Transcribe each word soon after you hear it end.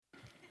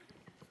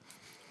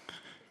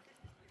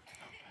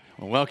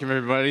Well, welcome,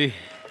 everybody.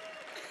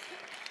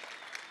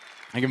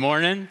 Good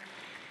morning,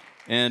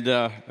 and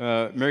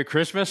Merry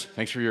Christmas.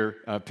 Thanks for your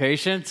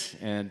patience,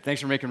 and thanks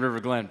for making River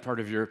Glen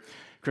part of your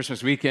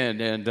Christmas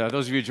weekend. And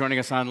those of you joining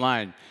us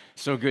online,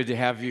 so good to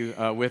have you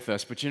with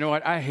us. But you know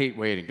what? I hate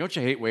waiting. Don't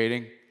you hate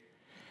waiting?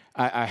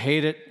 I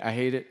hate it. I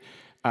hate it.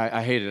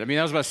 I hate it. I mean,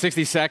 that was about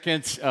 60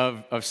 seconds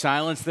of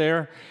silence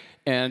there,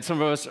 and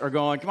some of us are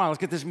going, come on, let's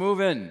get this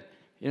moving.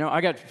 You know,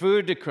 I got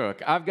food to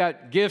cook. I've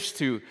got gifts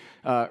to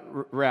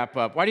wrap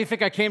up. Why do you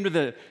think I came to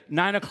the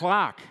 9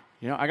 o'clock?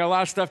 You know, I got a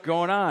lot of stuff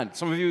going on.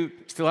 Some of you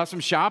still have some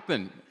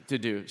shopping to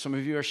do. Some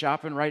of you are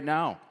shopping right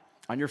now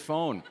on your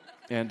phone,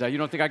 and you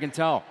don't think I can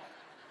tell.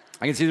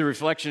 I can see the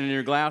reflection in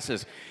your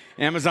glasses.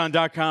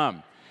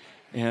 Amazon.com.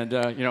 And,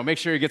 make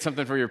sure you get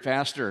something for your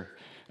pastor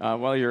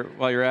while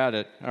you're at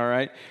it, all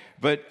right?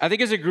 But I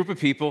think as a group of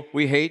people,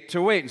 we hate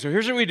to wait. And so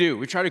here's what we do.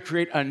 We try to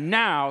create a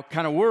now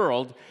kind of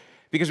world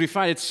because we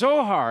find it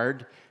so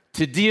hard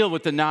to deal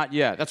with the not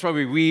yet. That's why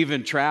we weave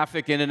in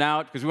traffic in and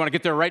out, because we want to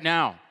get there right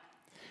now.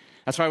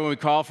 That's why when we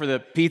call for the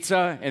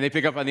pizza and they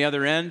pick up on the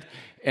other end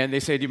and they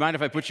say, do you mind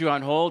if I put you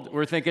on hold?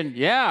 We're thinking,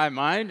 yeah, I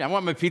mind. I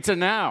want my pizza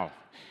now.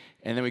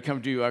 And then we come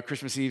to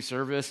Christmas Eve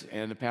service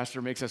and the pastor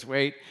makes us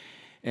wait.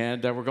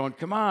 And we're going,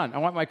 come on, I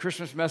want my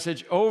Christmas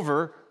message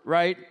over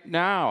right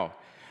now.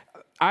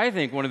 I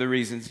think one of the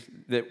reasons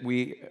that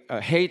we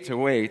hate to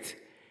wait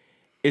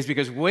is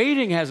because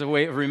waiting has a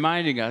way of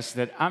reminding us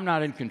that I'm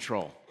not in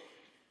control.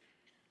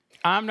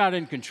 I'm not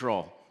in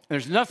control.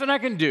 There's nothing I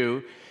can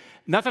do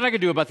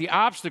about the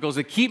obstacles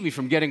that keep me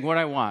from getting what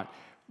I want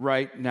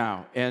right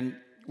now. And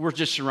we're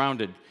just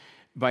surrounded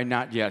by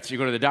not yet. So you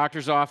go to the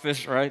doctor's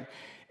office, right?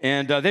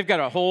 And they've got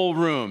a whole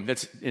room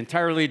that's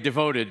entirely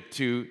devoted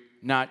to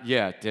not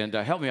yet. And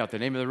help me out, the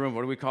name of the room,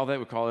 what do we call that?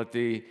 We call it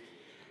the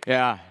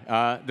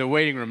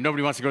waiting room.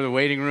 Nobody wants to go to the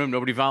waiting room.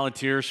 Nobody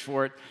volunteers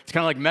for it. It's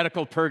kind of like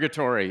medical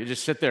purgatory. You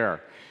just sit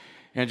there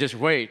and just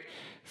wait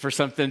for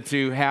something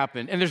to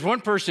happen. And there's one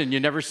person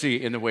you never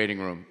see in the waiting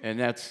room, and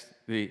that's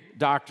the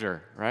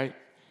doctor, right?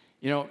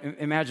 You know,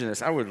 imagine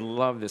this. I would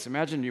love this.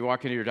 Imagine you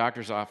walk into your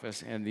doctor's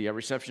office, and the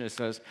receptionist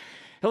says,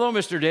 hello,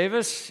 Mr.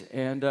 Davis,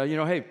 and,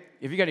 hey,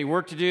 if you got any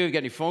work to do, you got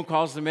any phone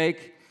calls to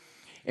make,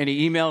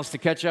 any emails to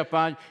catch up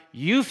on,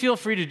 you feel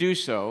free to do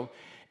so.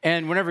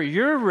 And whenever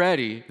you're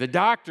ready, the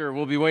doctor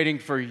will be waiting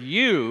for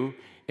you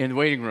in the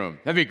waiting room.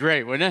 That'd be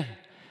great, wouldn't it?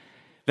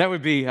 That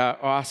would be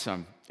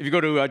awesome. If you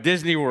go to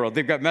Disney World,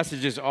 they've got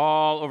messages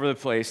all over the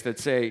place that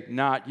say,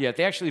 not yet.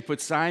 They actually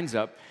put signs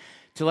up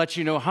to let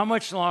you know how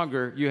much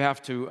longer you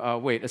have to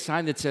wait. A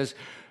sign that says,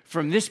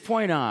 from this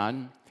point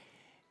on,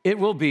 it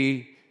will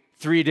be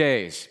 3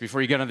 days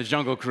before you get on the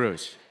Jungle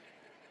Cruise.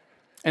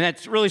 And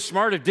that's really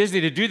smart of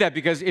Disney to do that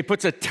because it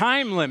puts a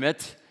time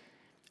limit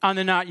on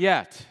the not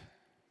yet.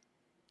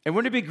 And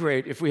wouldn't it be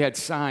great if we had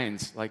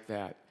signs like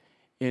that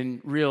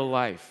in real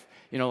life?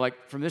 You know,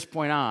 like from this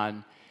point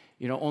on,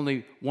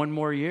 only one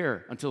more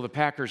year until the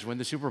Packers win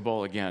the Super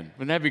Bowl again.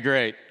 Wouldn't that be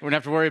great? We wouldn't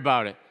have to worry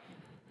about it.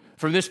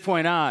 From this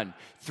point on,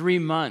 3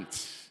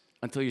 months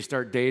until you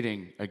start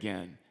dating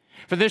again.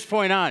 From this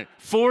point on,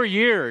 4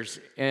 years,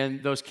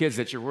 and those kids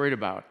that you're worried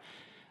about,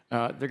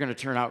 they're going to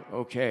turn out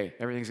okay.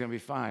 Everything's going to be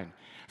fine.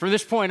 From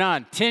this point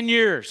on, 10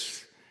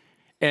 years,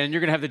 and you're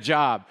going to have the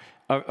job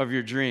of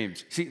your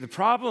dreams. See, the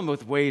problem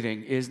with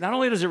waiting is not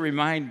only does it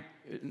remind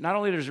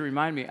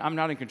me I'm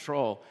not in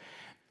control,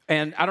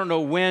 and I don't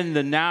know when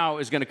the now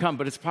is going to come,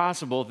 but it's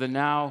possible the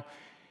now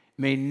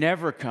may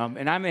never come,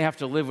 and I may have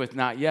to live with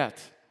not yet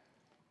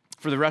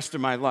for the rest of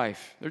my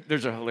life.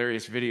 There's a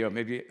hilarious video,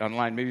 maybe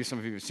online, maybe some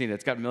of you have seen it.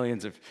 It's got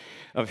millions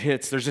of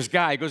hits. There's this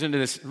guy, he goes into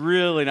this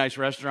really nice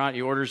restaurant,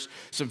 he orders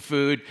some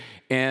food,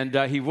 and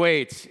he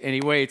waits, and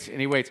he waits,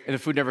 and he waits, and the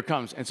food never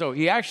comes. And so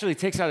he actually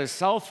takes out his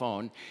cell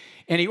phone,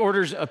 and he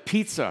orders a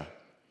pizza.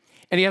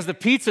 And he has the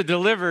pizza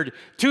delivered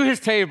to his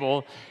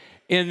table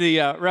in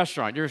the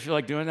restaurant. You ever feel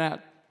like doing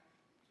that?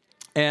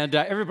 And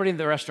everybody in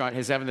the restaurant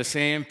is having the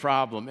same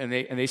problem. And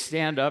they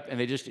stand up and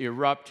they just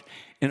erupt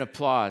in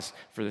applause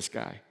for this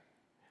guy.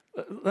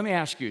 Let me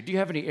ask you, do you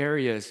have any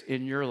areas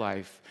in your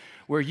life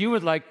where you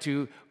would like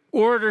to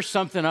order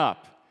something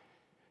up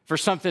for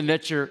something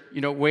that you're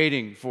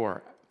waiting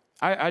for?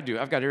 I do.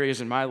 I've got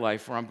areas in my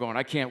life where I'm going,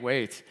 I can't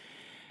wait.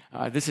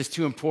 This is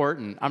too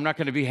important. I'm not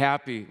going to be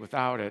happy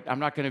without it. I'm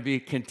not going to be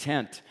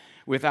content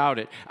without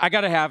it. I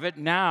got to have it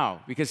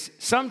now because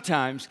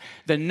sometimes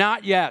the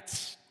not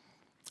yets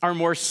are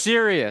more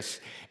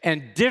serious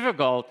and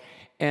difficult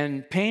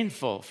and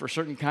painful for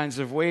certain kinds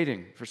of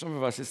waiting. For some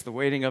of us, it's the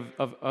waiting of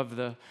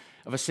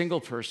a single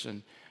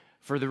person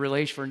for a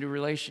new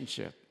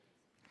relationship.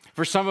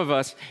 For some of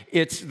us,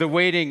 it's the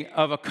waiting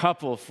of a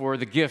couple for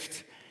the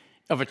gift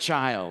of a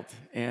child,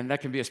 and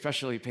that can be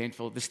especially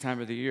painful this time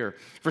of the year.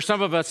 For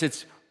some of us,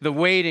 it's the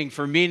waiting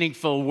for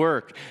meaningful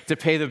work to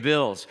pay the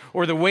bills,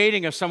 or the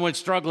waiting of someone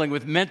struggling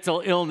with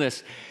mental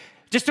illness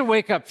just to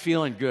wake up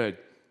feeling good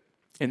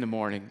in the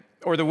morning,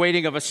 or the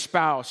waiting of a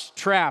spouse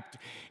trapped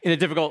in a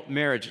difficult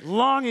marriage,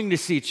 longing to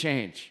see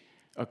change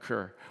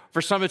occur.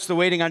 For some, it's the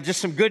waiting on just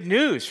some good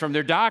news from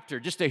their doctor,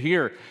 just to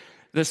hear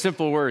the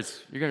simple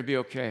words, you're going to be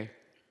okay.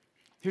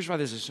 Here's why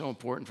this is so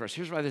important for us.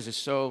 Here's why this is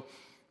so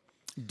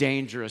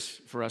dangerous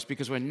for us,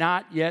 because when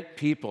not yet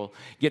people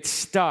get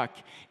stuck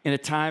in a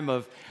time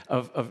of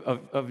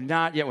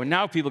not yet, when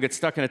now people get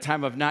stuck in a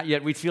time of not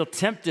yet, we feel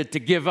tempted to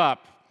give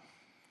up,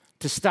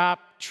 to stop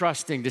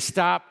trusting, to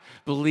stop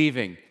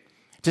believing,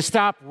 to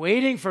stop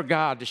waiting for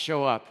God to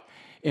show up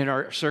in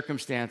our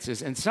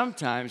circumstances. And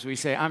sometimes we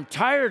say, I'm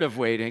tired of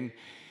waiting,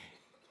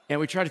 and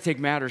we try to take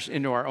matters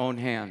into our own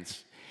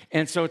hands.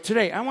 And so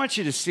today, I want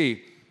you to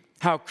see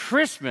how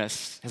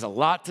Christmas has a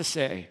lot to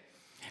say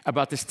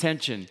about this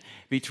tension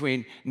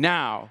between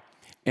now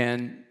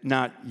and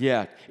not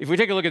yet. If we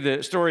take a look at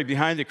the story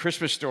behind the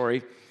Christmas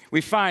story,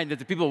 we find that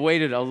the people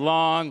waited a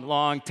long,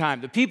 long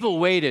time. The people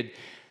waited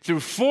through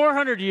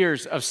 400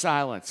 years of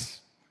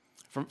silence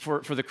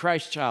for the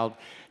Christ child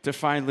to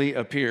finally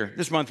appear.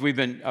 This month we've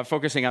been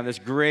focusing on this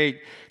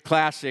great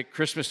classic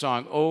Christmas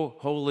song, O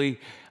Holy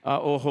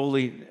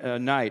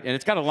Night. And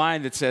it's got a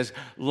line that says,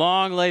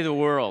 long lay the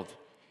world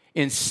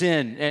in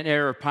sin and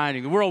error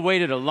pining. The world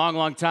waited a long,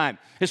 long time.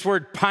 This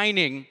word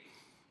pining,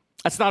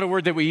 that's not a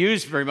word that we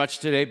use very much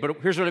today,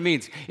 but here's what it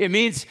means. It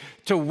means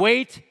to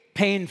wait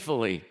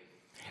painfully.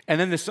 And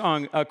then the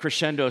song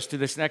crescendos to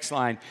this next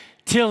line,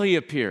 till he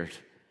appeared.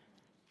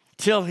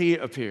 Till he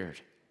appeared.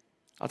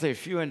 I'll tell you, a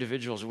few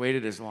individuals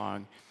waited as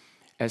long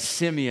as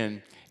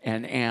Simeon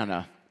and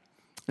Anna.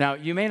 Now,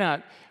 you may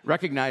not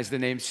recognize the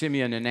name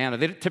Simeon and Anna.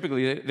 They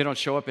don't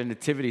show up in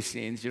nativity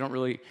scenes. You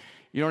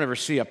don't ever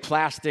see a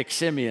plastic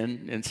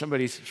Simeon in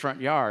somebody's front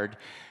yard,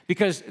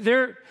 because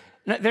they're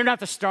not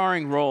the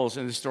starring roles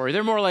in the story.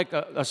 They're more like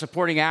a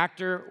supporting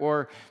actor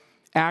or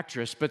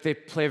actress, but they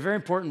play a very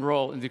important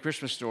role in the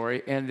Christmas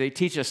story, and they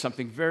teach us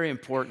something very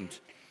important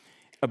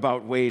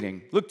about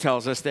waiting. Luke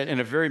tells us that in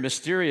a very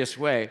mysterious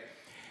way,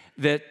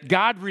 that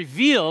God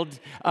revealed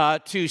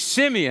to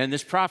Simeon,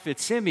 this prophet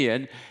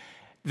Simeon,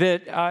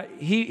 that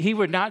he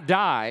would not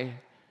die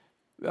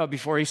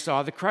before he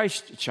saw the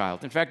Christ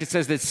child. In fact, it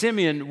says that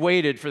Simeon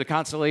waited for the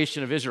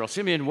consolation of Israel.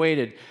 Simeon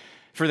waited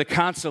for the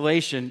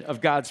consolation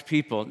of God's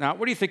people. Now,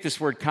 what do you think this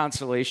word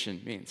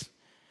consolation means?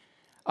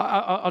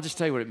 I'll just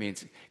tell you what it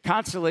means.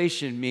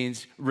 Consolation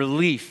means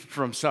relief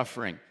from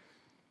suffering,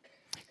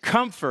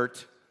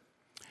 comfort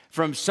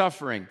from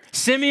suffering.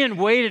 Simeon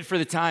waited for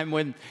the time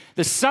when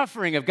the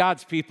suffering of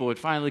God's people would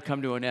finally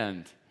come to an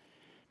end.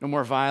 No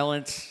more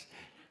violence,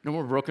 no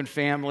more broken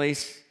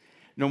families,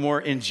 no more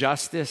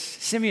injustice.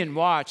 Simeon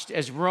watched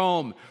as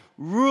Rome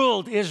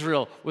ruled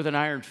Israel with an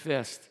iron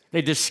fist.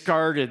 They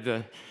discarded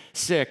the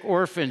sick.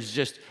 Orphans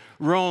just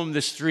roamed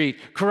the street.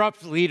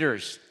 Corrupt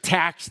leaders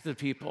taxed the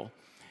people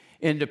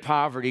into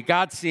poverty.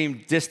 God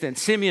seemed distant.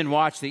 Simeon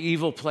watched the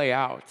evil play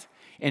out,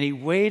 and he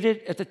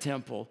waited at the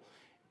temple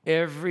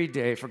every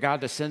day for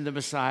God to send the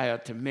Messiah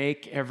to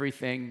make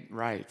everything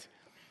right.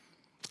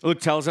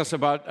 Luke tells us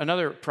about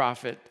another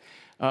prophet,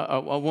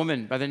 a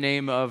woman by the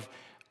name of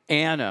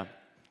Anna.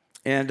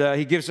 And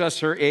he gives us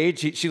her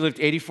age. She lived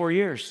 84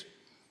 years.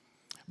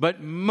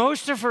 But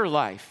most of her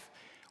life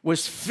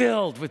was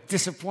filled with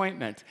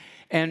disappointment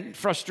and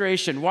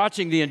frustration,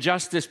 watching the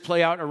injustice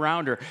play out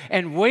around her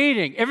and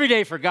waiting every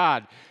day for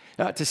God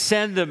to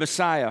send the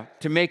Messiah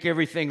to make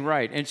everything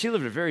right. And she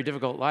lived a very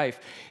difficult life.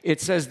 It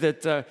says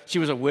that she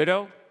was a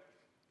widow.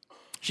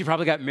 She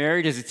probably got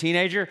married as a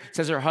teenager. It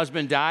says her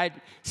husband died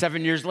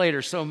 7 years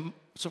later. So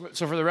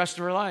for the rest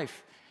of her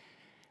life,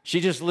 she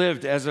just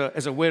lived as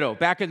a widow.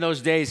 Back in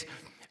those days,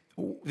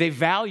 they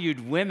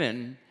valued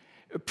women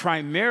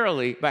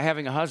primarily by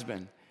having a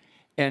husband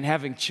and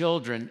having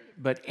children,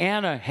 but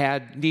Anna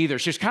had neither.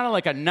 She was kind of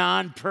like a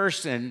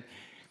non-person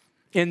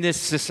in this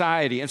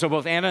society. And so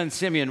both Anna and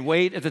Simeon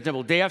wait at the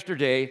temple day after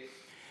day,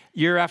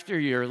 year after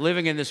year,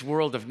 living in this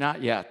world of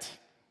not yet.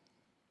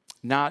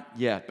 Not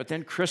yet. But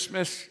then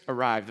Christmas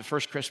arrived, the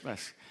first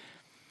Christmas,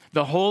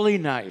 the holy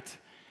night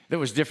that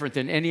was different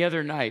than any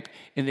other night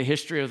in the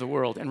history of the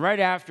world. And right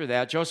after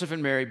that, Joseph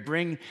and Mary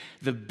bring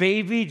the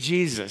baby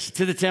Jesus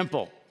to the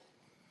temple.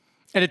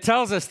 And it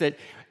tells us that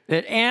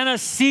Anna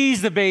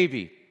sees the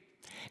baby,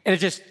 and it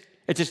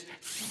just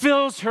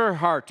fills her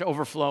heart to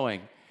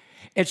overflowing.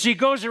 And she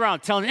goes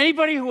around telling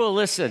anybody who will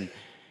listen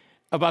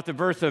about the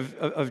birth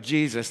of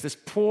Jesus. This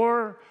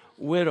poor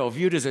widow,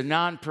 viewed as a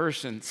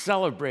non-person,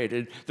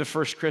 celebrated the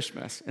first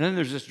Christmas. And then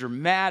there's this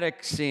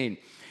dramatic scene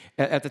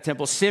at the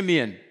temple.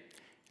 Simeon,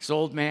 this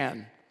old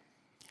man,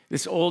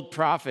 this old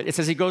prophet, it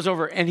says he goes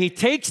over and he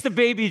takes the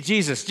baby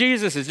Jesus.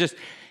 Jesus is just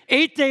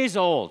 8 days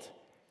old.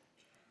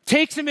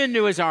 Takes him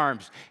into his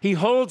arms. He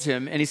holds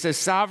him and he says,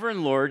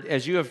 "Sovereign Lord,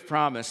 as you have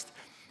promised,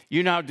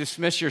 you now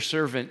dismiss your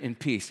servant in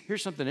peace."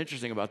 Here's something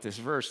interesting about this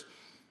verse.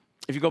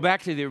 If you go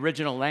back to the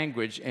original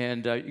language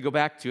and you go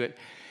back to it,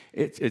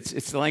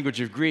 it's the language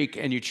of Greek,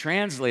 and you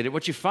translate it,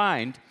 what you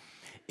find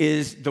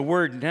is the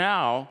word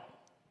now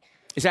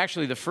is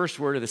actually the first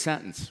word of the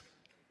sentence.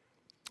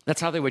 That's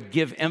how they would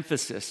give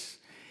emphasis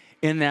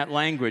in that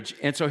language.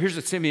 And so here's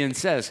what Simeon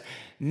says: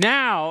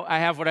 "Now I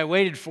have what I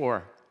waited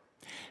for.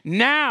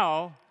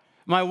 Now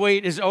my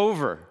wait is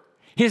over.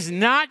 His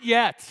not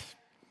yet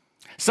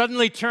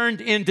suddenly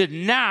turned into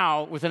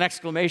now with an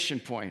exclamation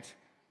point.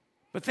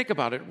 But think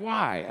about it,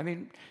 why? I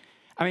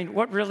mean,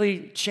 what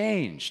really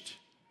changed?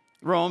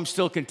 Rome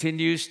still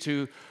continues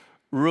to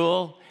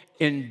rule.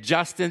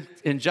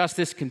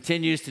 Injustice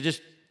continues to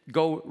just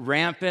go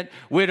rampant.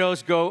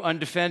 Widows go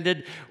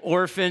undefended.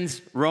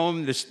 Orphans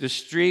roam the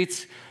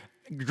streets.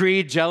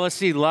 Greed,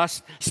 jealousy,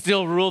 lust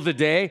still rule the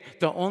day.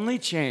 The only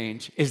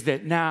change is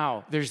that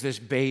now there's this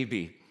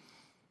baby.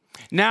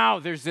 Now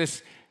there's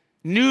this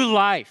new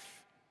life,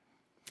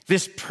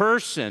 this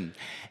person.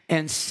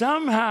 And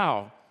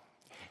somehow,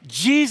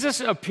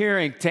 Jesus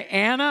appearing to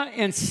Anna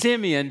and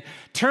Simeon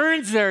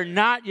turns their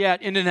not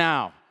yet into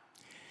now.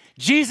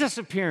 Jesus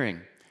appearing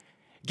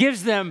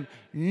gives them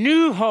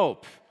new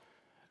hope.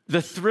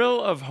 The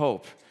thrill of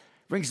hope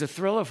brings the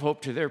thrill of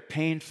hope to their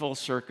painful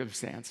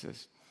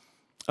circumstances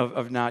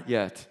of not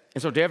yet.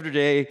 And so day after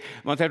day,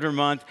 month after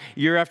month,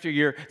 year after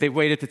year, they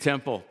wait at the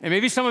temple. And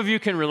maybe some of you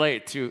can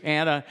relate to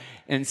Anna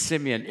and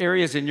Simeon,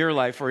 areas in your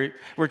life where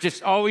it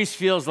just always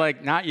feels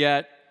like not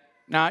yet,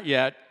 not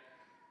yet.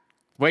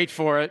 Wait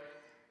for it.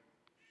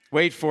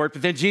 Wait for it.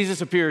 But then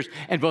Jesus appears,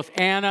 and both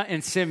Anna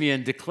and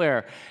Simeon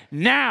declare,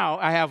 now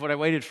I have what I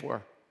waited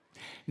for.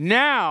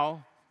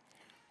 Now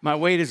my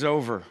wait is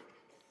over.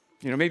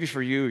 You know, maybe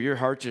for you, your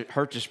heart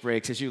just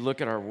breaks as you look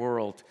at our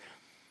world.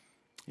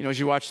 You know, as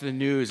you watch the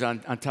news on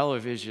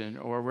television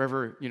or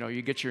wherever, you know,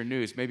 you get your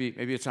news. Maybe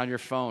it's on your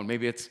phone.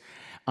 Maybe it's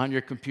on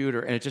your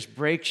computer. And it just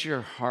breaks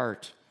your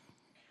heart.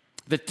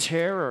 The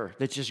terror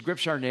that just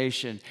grips our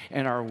nation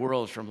and our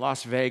world from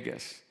Las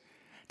Vegas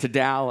to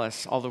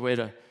Dallas, all the way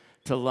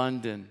to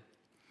London.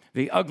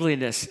 The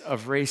ugliness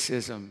of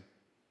racism.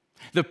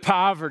 The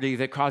poverty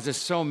that causes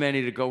so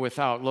many to go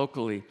without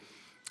locally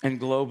and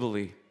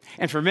globally.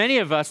 And for many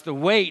of us, the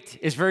weight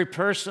is very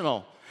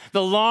personal.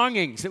 The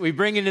longings that we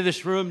bring into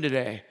this room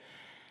today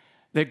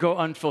that go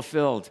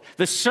unfulfilled.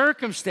 The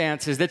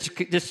circumstances that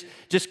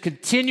just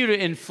continue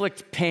to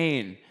inflict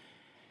pain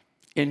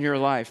in your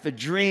life. The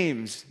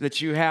dreams that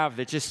you have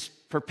that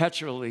just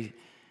perpetually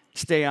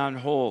stay on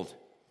hold.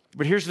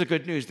 But here's the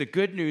good news. The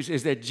good news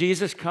is that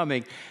Jesus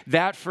coming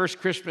that first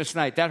Christmas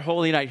night, that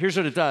holy night, here's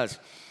what it does.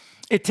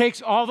 It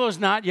takes all those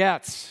not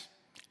yets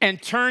and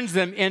turns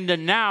them into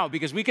now,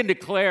 because we can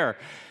declare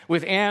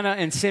with Anna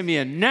and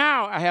Simeon,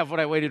 now I have what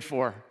I waited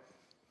for.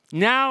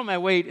 Now my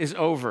wait is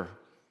over.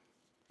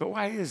 But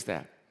why is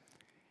that?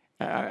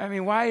 I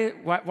mean,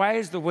 why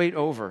is the wait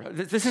over?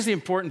 This is the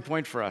important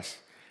point for us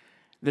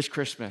this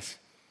Christmas.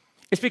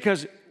 It's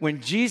because when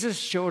Jesus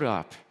showed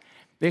up,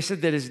 they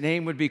said that his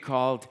name would be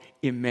called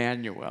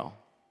Emmanuel.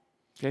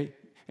 Okay?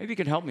 Maybe you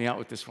can help me out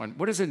with this one.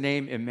 What does the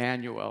name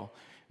Emmanuel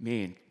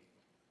mean?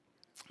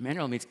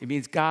 Emmanuel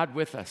means God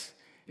with us.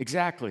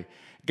 Exactly.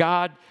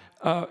 God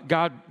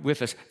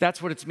with us.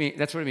 That's what it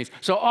means.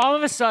 So all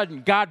of a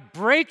sudden, God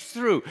breaks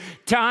through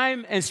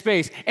time and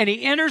space, and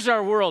he enters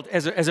our world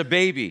as a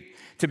baby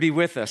to be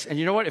with us. And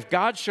you know what? If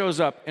God shows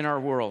up in our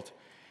world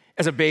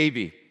as a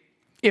baby,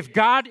 if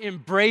God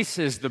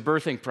embraces the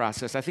birthing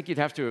process, I think you'd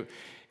have to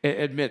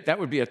admit that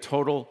would be a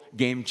total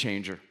game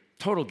changer.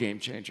 Total game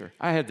changer.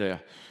 I had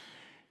the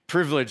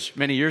privilege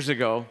many years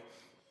ago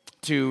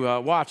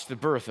to watch the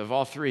birth of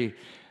all three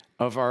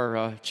of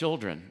our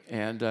children,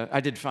 and I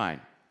did fine.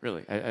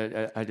 Really,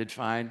 I did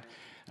fine.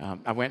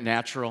 I went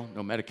natural,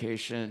 no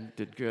medication,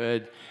 did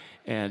good.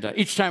 And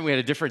each time we had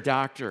a different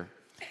doctor.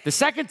 The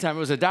second time it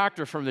was a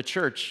doctor from the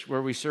church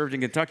where we served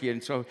in Kentucky.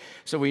 And so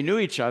we knew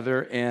each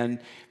other. And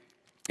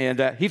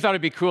he thought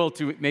it'd be cool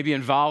to maybe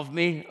involve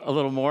me a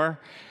little more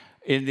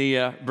in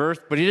the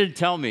birth. But he didn't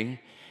tell me.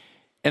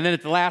 And then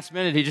at the last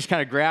minute, he just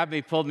kind of grabbed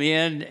me, pulled me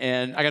in.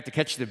 And I got to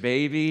catch the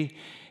baby.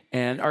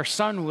 And our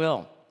son,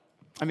 Will,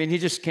 I mean, he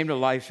just came to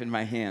life in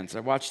my hands. I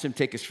watched him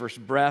take his first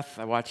breath.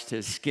 I watched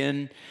his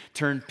skin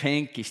turn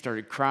pink. He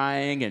started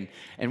crying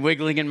and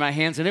wiggling in my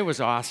hands, and it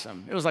was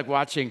awesome. It was like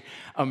watching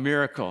a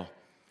miracle.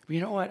 But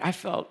you know what? I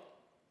felt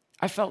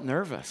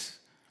nervous.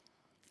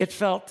 It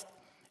felt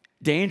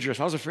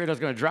dangerous. I was afraid I was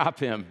going to drop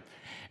him.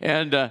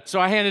 And so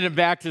I handed him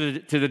back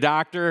to the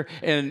doctor,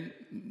 and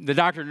the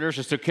doctor and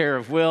nurses took care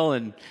of Will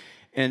and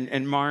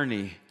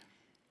Marnie.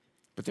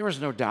 But there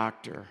was no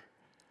doctor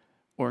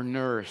or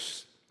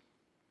nurse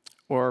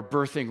or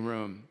birthing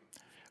room,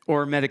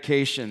 or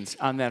medications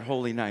on that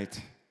holy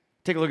night.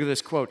 Take a look at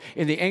this quote.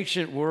 In the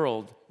ancient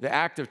world, the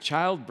act of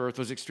childbirth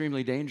was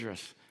extremely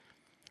dangerous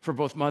for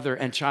both mother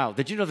and child.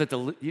 Did you know that the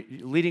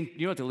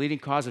leading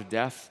cause of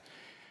death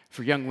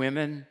for young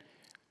women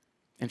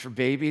and for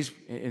babies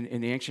in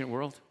the ancient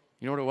world?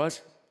 You know what it was?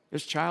 It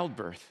was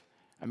childbirth.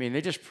 I mean, they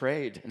just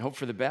prayed and hoped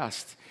for the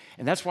best.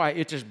 And that's why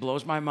it just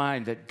blows my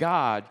mind that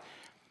God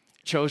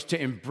chose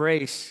to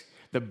embrace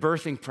the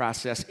birthing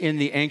process in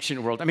the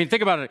ancient world. I mean,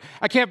 think about it.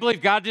 I can't believe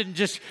God didn't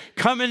just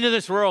come into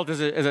this world as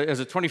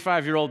a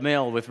 25-year-old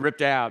male with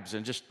ripped abs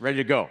and just ready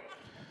to go.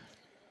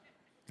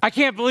 I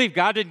can't believe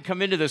God didn't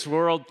come into this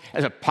world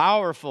as a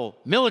powerful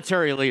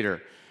military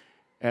leader,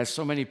 as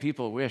so many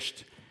people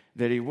wished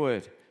that he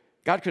would.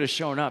 God could have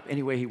shown up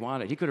any way he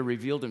wanted. He could have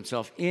revealed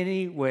himself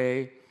any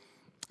way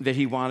that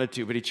he wanted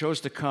to, but he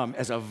chose to come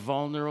as a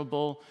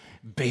vulnerable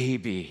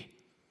baby.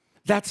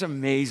 That's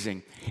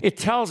amazing. It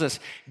tells us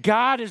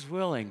God is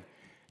willing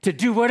to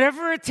do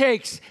whatever it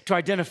takes to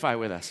identify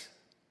with us.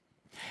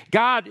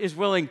 God is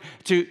willing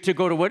to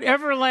go to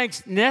whatever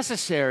lengths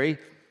necessary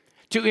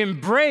to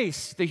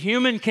embrace the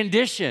human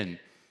condition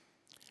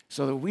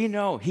so that we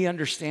know he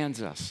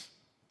understands us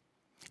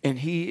and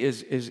he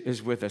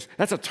is with us.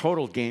 That's a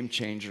total game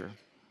changer.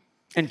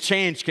 And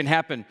change can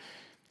happen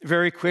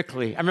very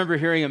quickly. I remember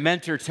hearing a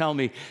mentor tell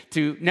me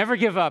to never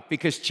give up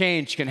because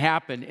change can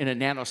happen in a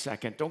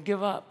nanosecond. Don't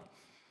give up.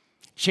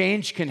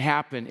 Change can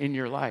happen in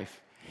your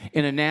life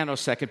in a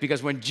nanosecond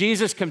because when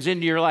Jesus comes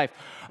into your life,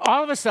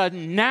 all of a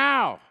sudden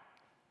now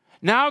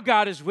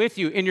God is with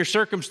you in your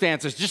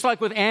circumstances, just like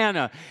with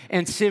Anna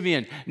and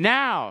Simeon.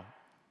 Now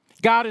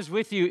God is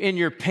with you in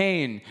your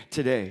pain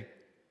today.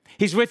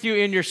 He's with you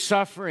in your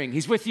suffering.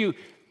 He's with you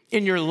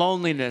in your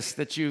loneliness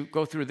that you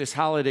go through this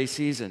holiday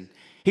season.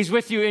 He's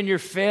with you in your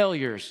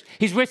failures.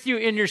 He's with you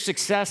in your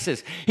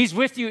successes. He's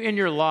with you in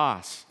your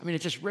loss. I mean,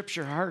 it just rips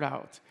your heart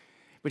out.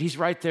 But he's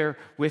right there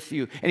with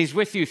you. And he's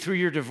with you through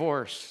your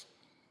divorce.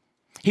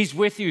 He's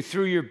with you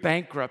through your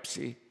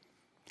bankruptcy.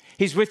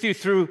 He's with you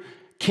through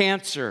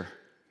cancer.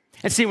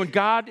 And see, when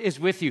God is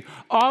with you,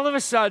 all of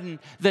a sudden,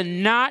 the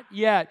not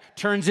yet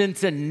turns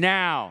into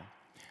now.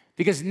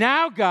 Because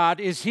now God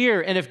is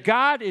here. And if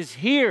God is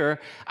here,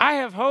 I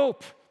have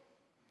hope.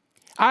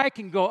 I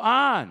can go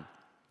on.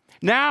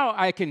 Now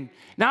I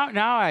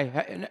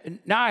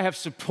have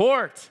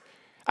support.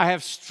 I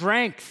have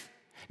strength.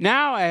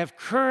 Now I have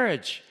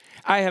courage.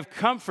 I have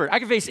comfort. I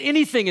can face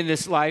anything in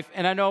this life,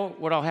 and I know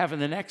what I'll have in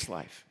the next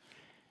life.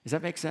 Does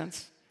that make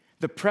sense?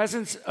 The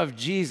presence of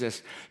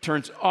Jesus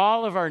turns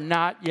all of our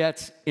not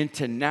yets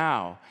into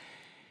now.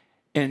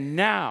 And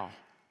now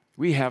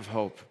we have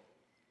hope.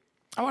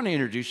 I want to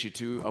introduce you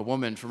to a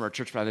woman from our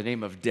church by the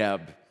name of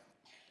Deb.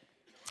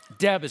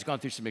 Deb has gone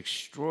through some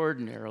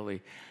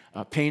extraordinarily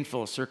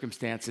painful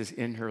circumstances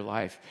in her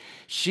life.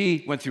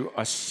 She went through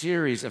a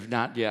series of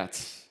not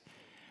yets,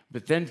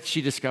 but then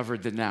she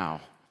discovered the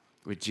now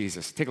with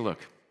Jesus. Take a look.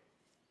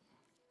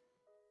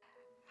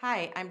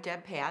 Hi, I'm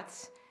Deb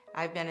Patz.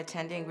 I've been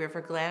attending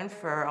River Glen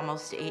for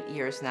almost 8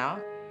 years now.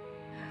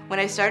 When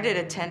I started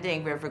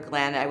attending River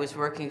Glen, I was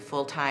working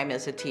full-time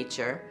as a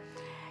teacher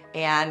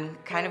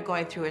and kind of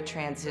going through a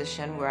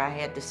transition where I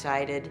had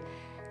decided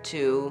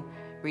to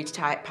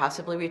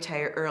possibly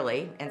retire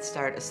early and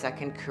start a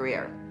second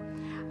career.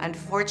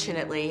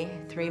 Unfortunately,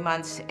 3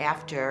 months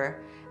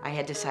after I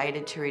had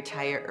decided to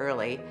retire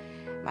early,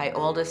 my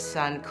oldest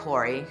son,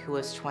 Corey, who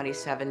was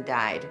 27,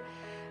 died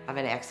of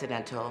an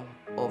accidental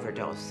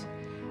overdose.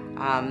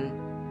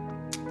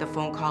 The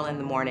phone call in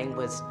the morning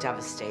was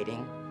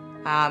devastating.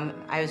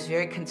 I was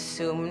very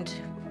consumed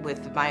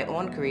with my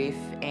own grief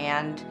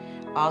and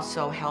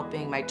also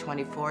helping my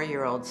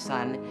 24-year-old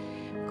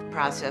son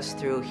process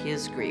through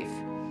his grief.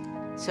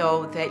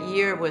 So that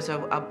year was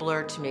a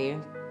blur to me,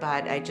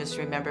 but I just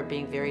remember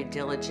being very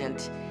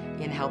diligent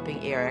in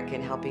helping Eric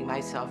and helping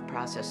myself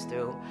process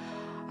through.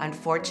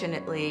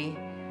 Unfortunately,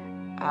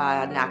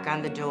 a knock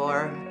on the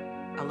door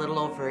a little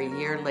over a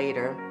year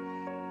later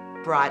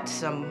brought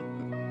some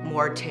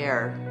more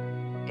terror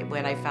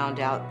when I found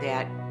out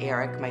that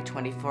Eric, my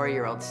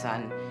 24-year-old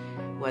son,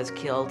 was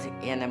killed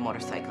in a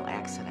motorcycle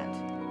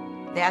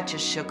accident. That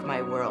just shook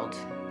my world.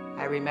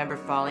 I remember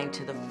falling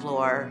to the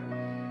floor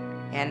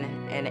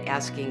and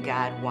asking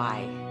God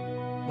why,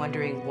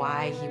 wondering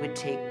why he would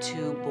take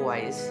two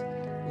boys,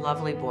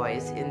 lovely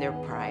boys in their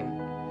prime,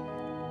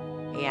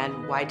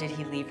 and why did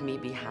he leave me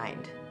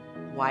behind?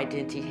 Why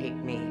didn't he take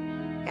me?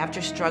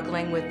 After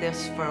struggling with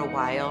this for a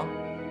while,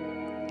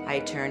 I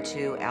turned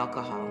to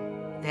alcohol.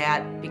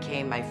 That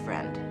became my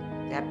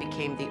friend. That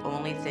became the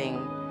only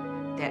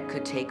thing that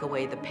could take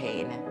away the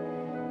pain,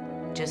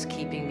 just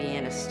keeping me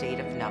in a state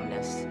of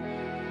numbness.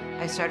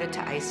 I started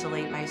to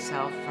isolate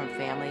myself from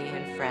family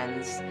and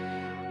friends.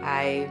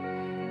 I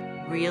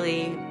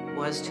really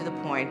was to the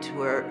point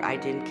where I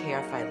didn't care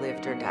if I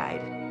lived or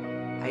died.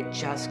 I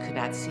just could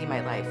not see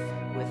my life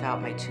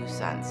without my two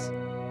sons.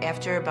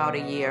 After about a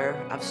year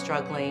of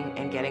struggling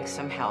and getting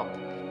some help,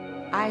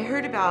 I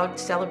heard about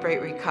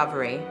Celebrate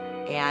Recovery,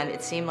 and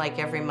it seemed like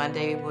every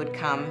Monday would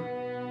come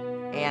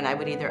and I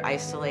would either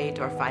isolate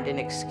or find an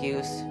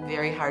excuse.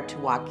 Very hard to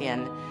walk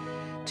in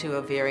to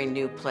a very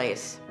new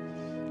place.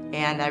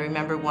 And I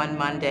remember one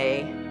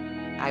Monday,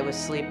 I was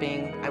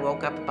sleeping. I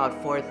woke up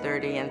about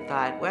 4:30 and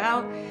thought,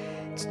 well,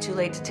 it's too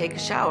late to take a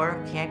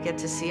shower. Can't get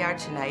to CR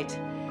tonight.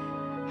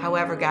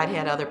 However, God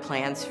had other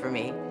plans for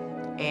me.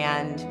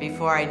 And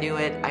before I knew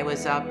it, I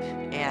was up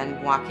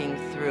and walking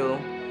through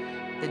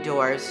the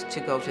doors to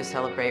go to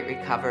Celebrate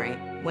Recovery.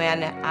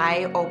 When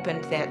I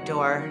opened that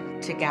door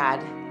to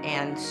God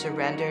and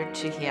surrendered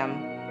to Him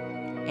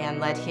and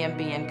let Him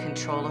be in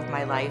control of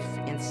my life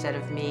instead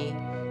of me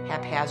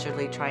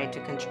haphazardly trying to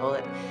control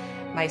it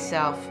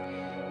myself,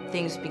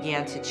 things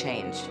began to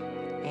change.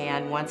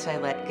 And once I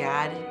let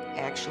God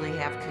actually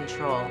have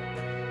control,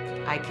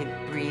 I could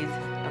breathe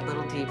a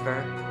little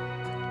deeper,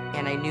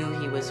 and I knew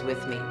He was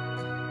with me.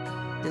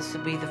 This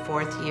will be the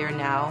 4th year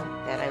now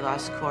that I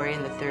lost Corey,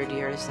 and the 3rd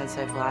year since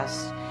I've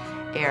lost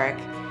Eric.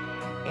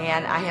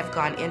 And I have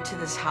gone into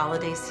this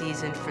holiday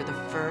season for the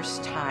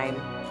first time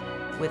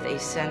with a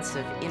sense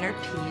of inner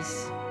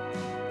peace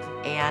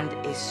and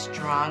a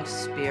strong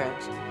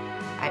spirit.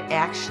 I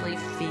actually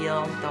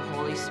feel the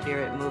Holy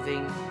Spirit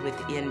moving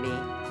within me.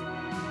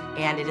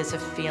 And it is a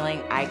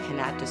feeling I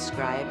cannot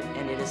describe,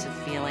 and it is a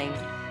feeling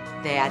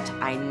that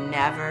I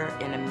never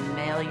in a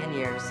million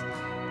years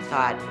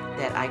thought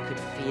that I could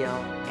feel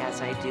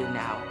as I do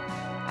now.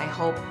 I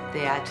hope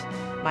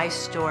that my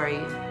story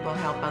will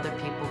help other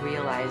people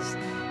realize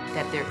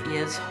that there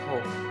is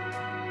hope.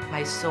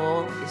 My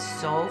soul is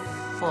so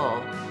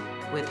full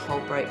with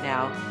hope right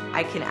now.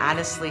 I can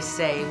honestly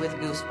say with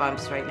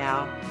goosebumps right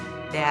now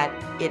that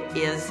it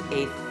is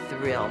a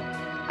thrill.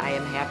 I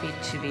am happy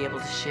to be able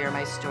to share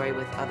my story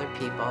with other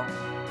people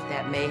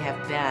that may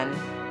have been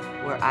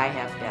where I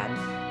have been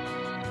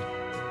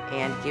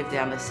and give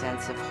them a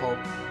sense of hope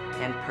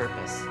and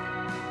purpose.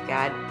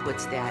 God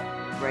puts that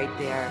right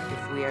there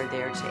if we are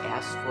there to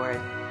ask for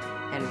it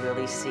and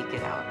really seek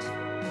it out.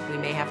 We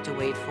may have to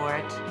wait for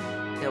it.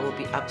 There will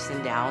be ups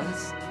and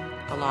downs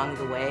along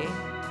the way,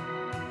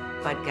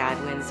 but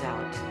God wins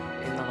out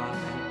in the long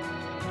run.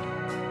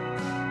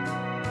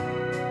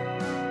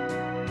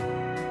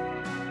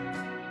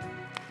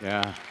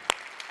 Yeah.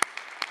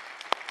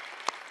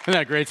 Isn't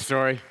that a great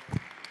story?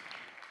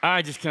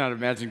 I just cannot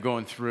imagine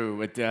going through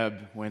what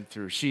Deb went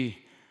through. She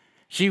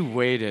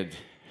waited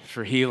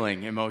for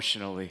healing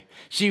emotionally.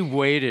 She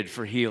waited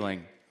for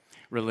healing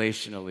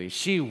relationally.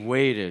 She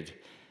waited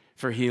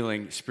for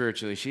healing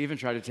spiritually. She even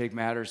tried to take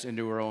matters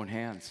into her own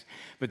hands.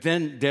 But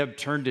then Deb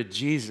turned to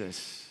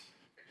Jesus.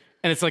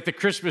 And it's like the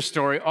Christmas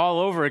story all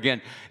over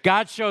again.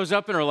 God shows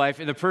up in her life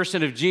in the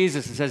person of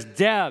Jesus and says,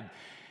 Deb,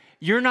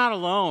 you're not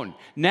alone.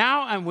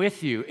 Now I'm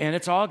with you, and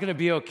it's all going to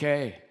be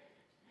okay.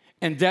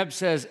 And Deb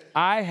says,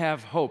 I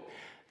have hope,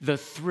 the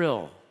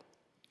thrill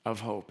of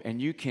hope, and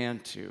you can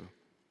too.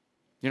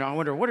 You know, I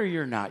wonder, what are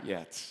your not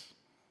yets?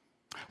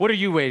 What are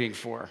you waiting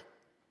for?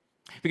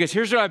 Because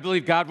here's what I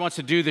believe God wants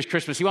to do this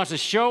Christmas. He wants to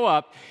show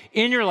up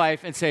in your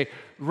life and say,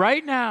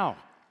 right now,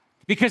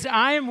 because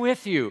I am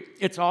with you,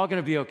 it's all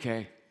going to be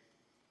okay.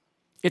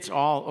 It's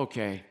all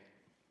okay.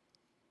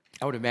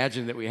 I would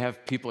imagine that we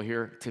have people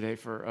here today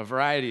for a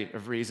variety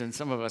of reasons.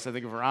 Some of us, I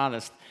think if we're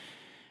honest,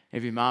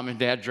 maybe mom and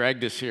dad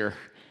dragged us here.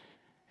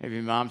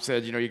 Maybe mom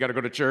said, you got to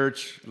go to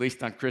church, at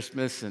least on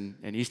Christmas and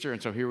Easter,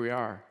 and so here we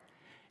are.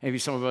 Maybe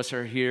some of us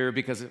are here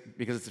because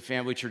it's a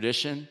family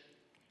tradition.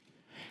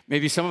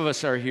 Maybe some of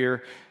us are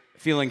here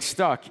feeling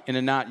stuck in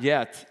a not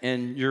yet,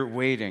 and you're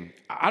waiting.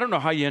 I don't know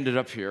how you ended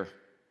up here,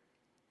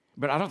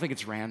 but I don't think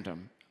it's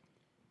random.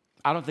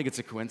 I don't think it's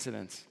a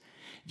coincidence.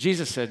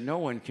 Jesus said, no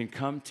one can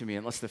come to me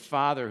unless the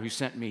Father who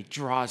sent me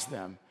draws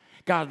them.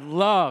 God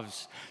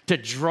loves to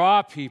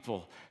draw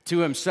people to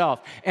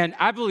himself. And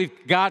I believe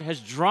God has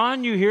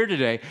drawn you here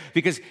today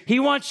because he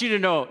wants you to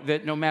know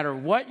that no matter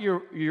what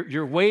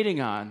you're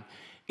waiting on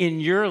in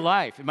your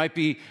life, it might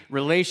be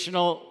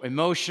relational,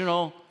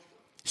 emotional,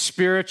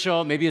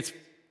 spiritual, maybe it's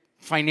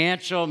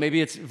financial, maybe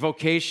it's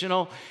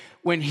vocational.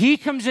 When he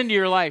comes into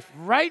your life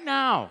right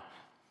now,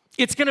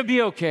 it's going to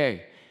be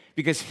okay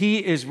because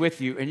he is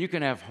with you and you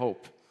can have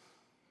hope.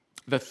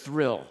 The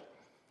thrill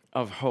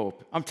of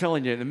hope. I'm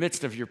telling you, in the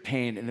midst of your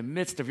pain, in the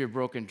midst of your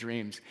broken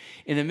dreams,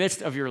 in the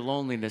midst of your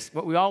loneliness,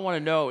 what we all want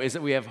to know is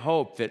that we have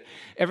hope, that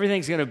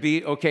everything's going to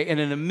be okay. And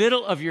in the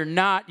middle of your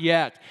not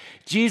yet,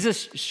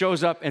 Jesus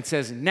shows up and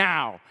says,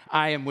 now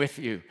I am with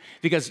you.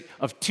 Because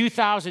of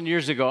 2,000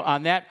 years ago,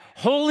 on that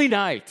holy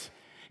night,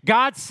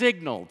 God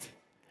signaled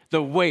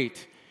the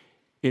wait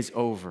is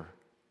over.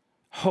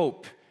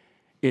 Hope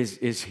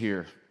is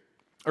here.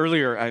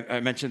 Earlier, I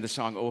mentioned the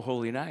song, O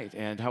Holy Night,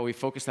 and how we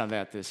focused on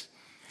that this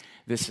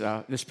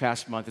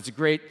past month. It's a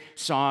great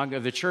song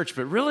of the church,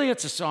 but really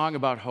it's a song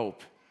about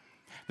hope,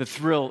 the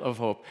thrill of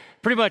hope.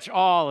 Pretty much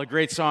all the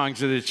great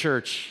songs of the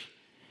church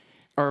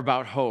are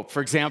about hope.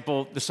 For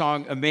example, the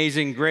song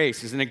Amazing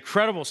Grace is an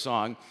incredible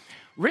song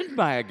written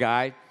by a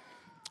guy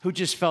who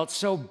just felt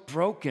so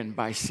broken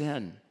by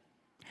sin,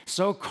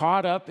 so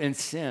caught up in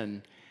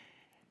sin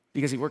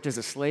because he worked as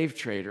a slave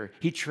trader.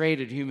 He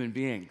traded human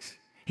beings.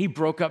 He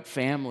broke up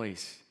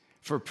families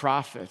for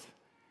profit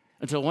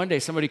until one day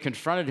somebody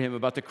confronted him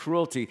about the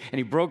cruelty, and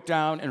he broke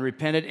down and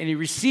repented, and he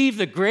received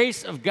the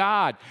grace of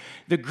God,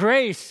 the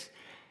grace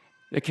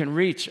that can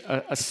reach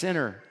a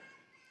sinner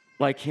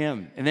like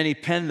him. And then he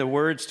penned the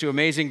words to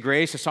Amazing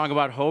Grace, a song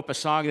about hope, a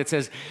song that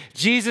says,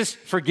 Jesus'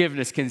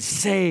 forgiveness can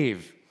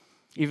save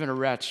even a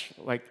wretch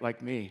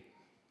like me.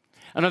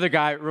 Another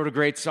guy wrote a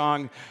great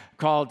song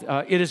called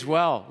It Is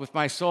Well With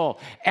My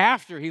Soul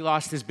after he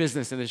lost his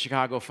business in the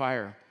Chicago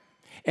fire.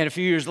 And a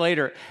few years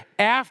later,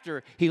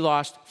 after he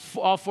lost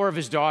all 4 of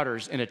his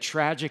daughters in a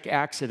tragic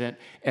accident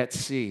at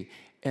sea.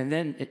 And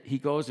then he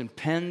goes and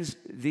pens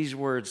these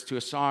words to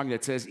a song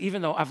that says,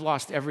 even though I've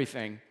lost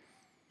everything,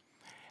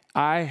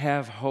 I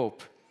have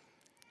hope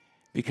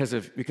because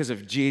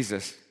of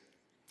Jesus.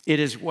 It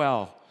is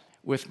well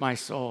with my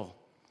soul.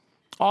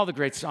 All the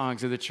great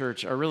songs of the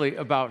church are really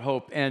about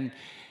hope, and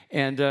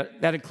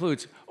that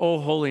includes "O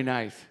Holy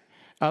Night."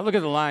 Look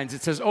at the lines.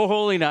 It says, "O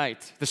holy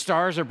night, the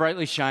stars are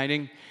brightly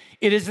shining.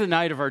 It is the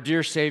night of our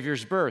dear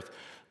Savior's birth.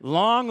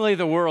 Long lay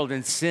the world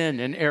in sin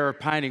and error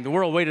pining." The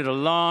world waited a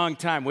long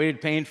time,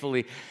 waited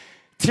painfully,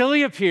 till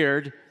he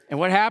appeared. And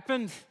what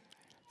happened?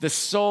 The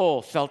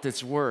soul felt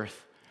its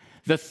worth.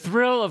 The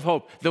thrill of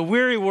hope. The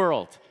weary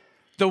world,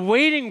 the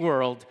waiting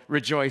world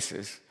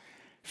rejoices.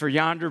 For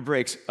yonder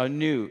breaks a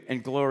new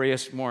and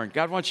glorious morn.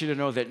 God wants you to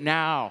know that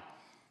now,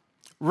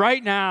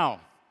 right now,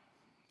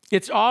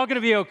 it's all going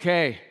to be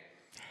okay.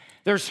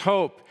 There's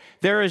hope.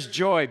 There is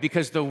joy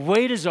because the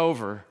wait is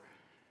over.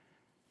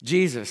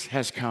 Jesus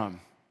has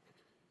come.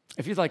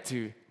 If you'd like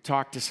to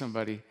talk with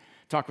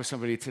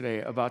somebody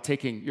today about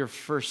taking your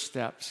first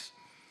steps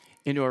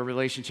into a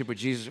relationship with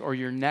Jesus or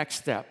your next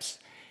steps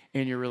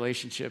in your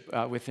relationship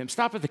with him,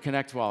 stop at the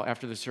Connect wall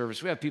after the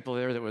service. We have people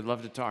there that would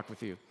love to talk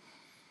with you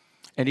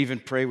and even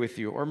pray with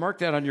you. Or mark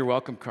that on your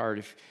welcome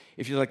card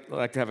if you'd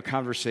like to have a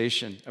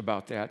conversation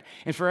about that.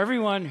 And for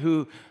everyone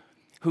who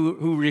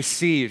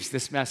receives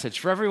this message,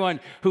 for everyone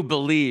who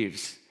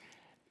believes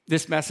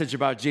this message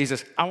about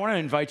Jesus, I want to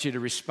invite you to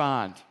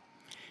respond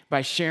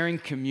by sharing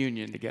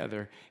communion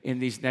together in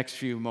these next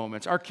few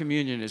moments. Our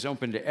communion is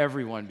open to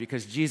everyone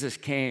because Jesus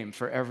came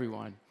for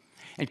everyone.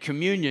 And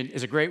communion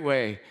is a great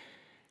way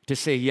to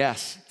say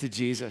yes to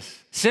Jesus.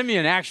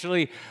 Simeon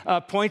actually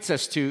points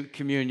us to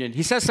communion.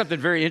 He says something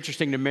very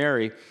interesting to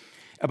Mary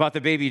about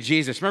the baby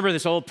Jesus. Remember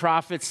this old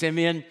prophet,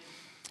 Simeon?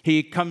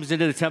 He comes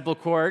into the temple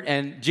court,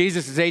 and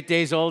Jesus is 8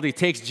 days old. He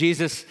takes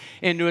Jesus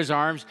into his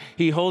arms.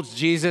 He holds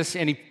Jesus,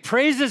 and he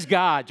praises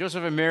God.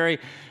 Joseph and Mary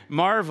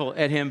marvel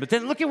at him. But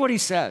then look at what he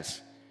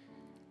says.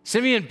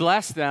 Simeon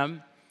blessed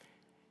them,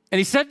 and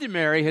he said to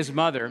Mary, his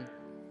mother,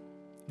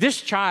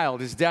 "This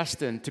child is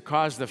destined to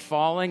cause the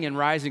falling and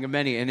rising of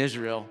many in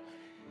Israel,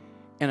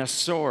 and a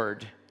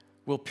sword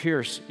will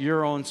pierce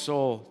your own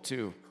soul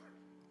too."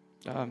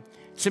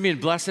 Simeon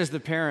blesses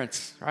the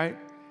parents, right?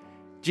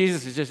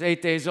 Jesus is just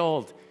 8 days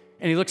old,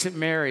 and he looks at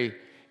Mary,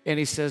 and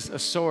he says, a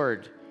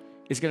sword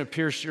is going to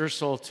pierce your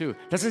soul too.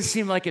 Doesn't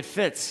seem like it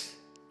fits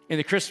in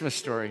the Christmas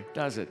story,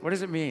 does it? What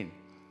does it mean?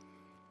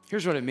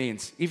 Here's what it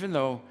means. Even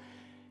though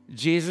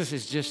Jesus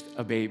is just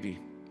a baby,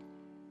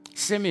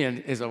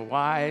 Simeon is a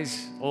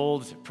wise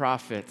old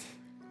prophet,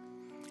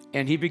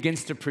 and he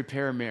begins to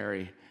prepare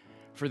Mary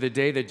for the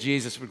day that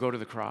Jesus would go to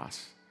the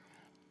cross.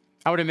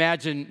 I would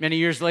imagine many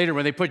years later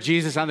when they put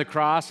Jesus on the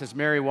cross, as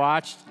Mary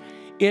watched,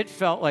 it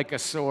felt like a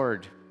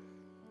sword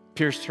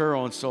pierced her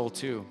own soul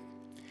too.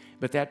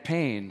 But that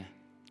pain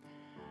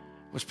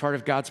was part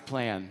of God's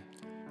plan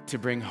to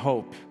bring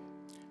hope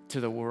to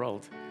the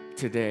world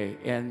today.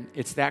 And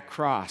it's that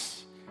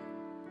cross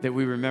that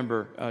we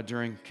remember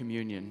during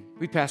communion.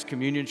 We pass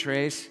communion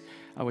trays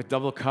with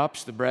double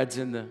cups. The bread's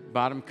in the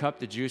bottom cup.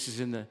 The juice is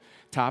in the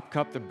top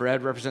cup. The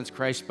bread represents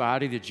Christ's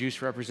body. The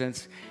juice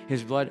represents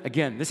his blood.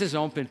 Again, this is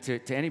open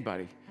to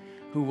anybody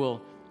who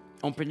will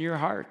open your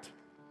heart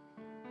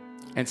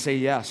and say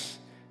yes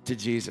to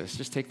Jesus.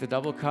 Just take the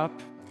double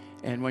cup,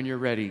 and when you're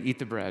ready, eat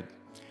the bread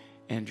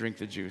and drink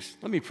the juice.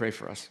 Let me pray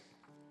for us.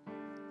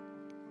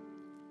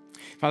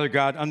 Father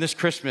God, on this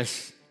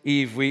Christmas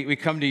Eve, we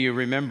come to you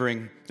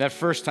remembering that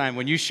first time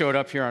when you showed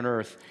up here on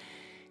earth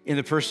in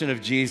the person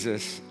of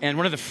Jesus. And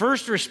one of the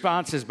first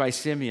responses by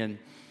Simeon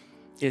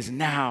is,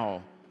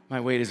 "Now my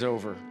wait is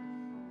over."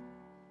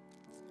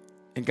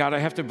 And God, I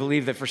have to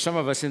believe that for some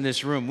of us in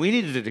this room, we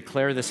needed to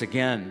declare this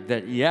again,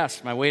 that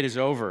yes, my wait is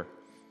over.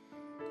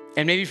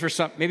 And maybe for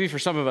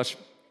some of us,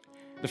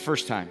 the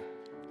first time.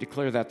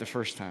 Declare that the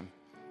first time.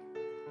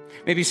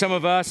 Maybe some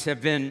of us have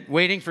been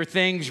waiting for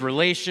things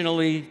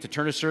relationally to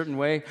turn a certain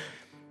way,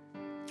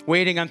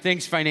 waiting on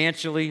things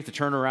financially to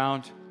turn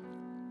around.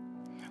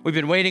 We've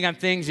been waiting on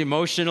things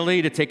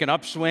emotionally to take an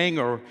upswing,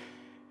 or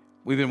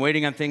we've been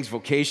waiting on things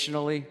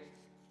vocationally,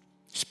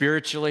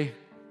 spiritually.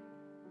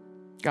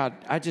 God,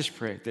 I just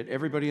pray that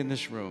everybody in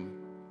this room,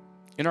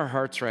 in our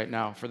hearts right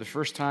now, for the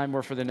first time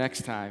or for the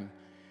next time,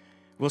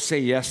 we'll say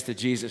yes to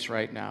Jesus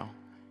right now.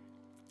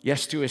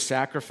 Yes to his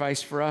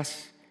sacrifice for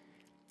us.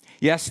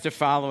 Yes to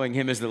following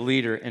him as the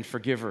leader and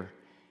forgiver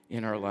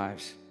in our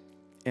lives.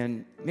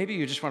 And maybe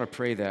you just want to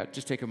pray that.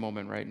 Just take a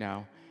moment right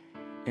now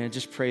and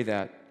just pray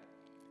that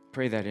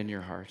in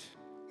your heart.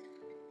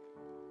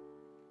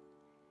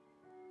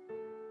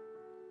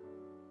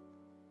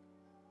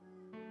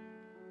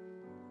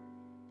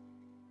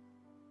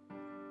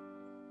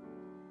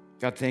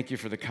 God, thank you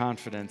for the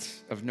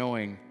confidence of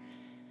knowing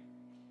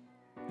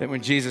that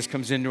when Jesus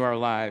comes into our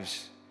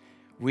lives,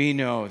 we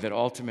know that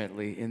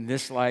ultimately in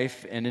this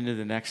life and into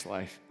the next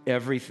life,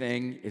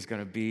 everything is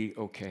going to be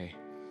okay.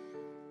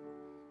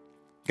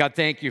 God,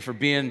 thank you for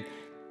being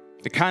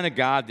the kind of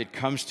God that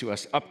comes to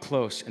us up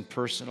close and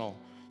personal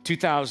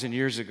 2,000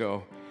 years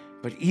ago.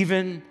 But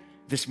even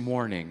this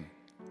morning,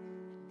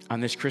 on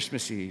this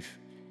Christmas Eve,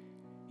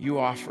 you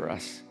offer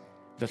us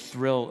the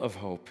thrill of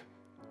hope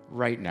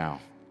right now.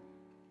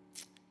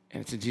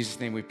 And it's in Jesus'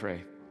 name we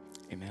pray.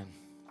 Amen.